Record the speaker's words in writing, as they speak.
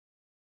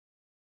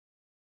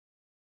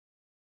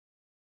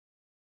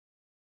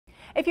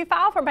If you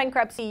file for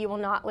bankruptcy, you will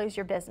not lose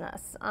your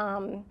business.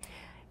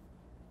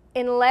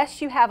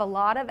 Unless you have a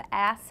lot of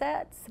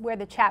assets where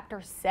the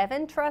Chapter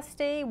 7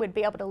 trustee would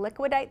be able to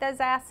liquidate those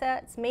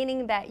assets,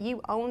 meaning that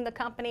you own the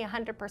company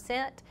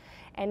 100%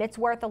 and it's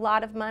worth a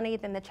lot of money,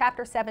 then the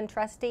Chapter 7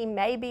 trustee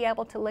may be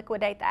able to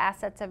liquidate the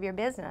assets of your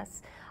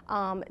business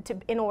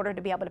in order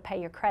to be able to pay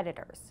your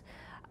creditors.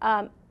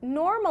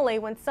 Normally,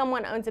 when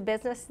someone owns a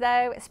business,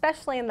 though,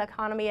 especially in the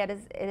economy it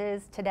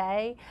is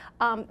today,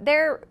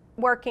 they're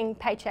working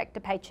paycheck to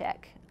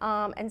paycheck.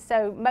 And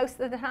so most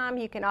of the time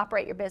you can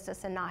operate your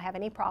business and not have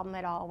any problem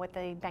at all with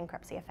the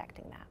bankruptcy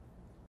affecting that.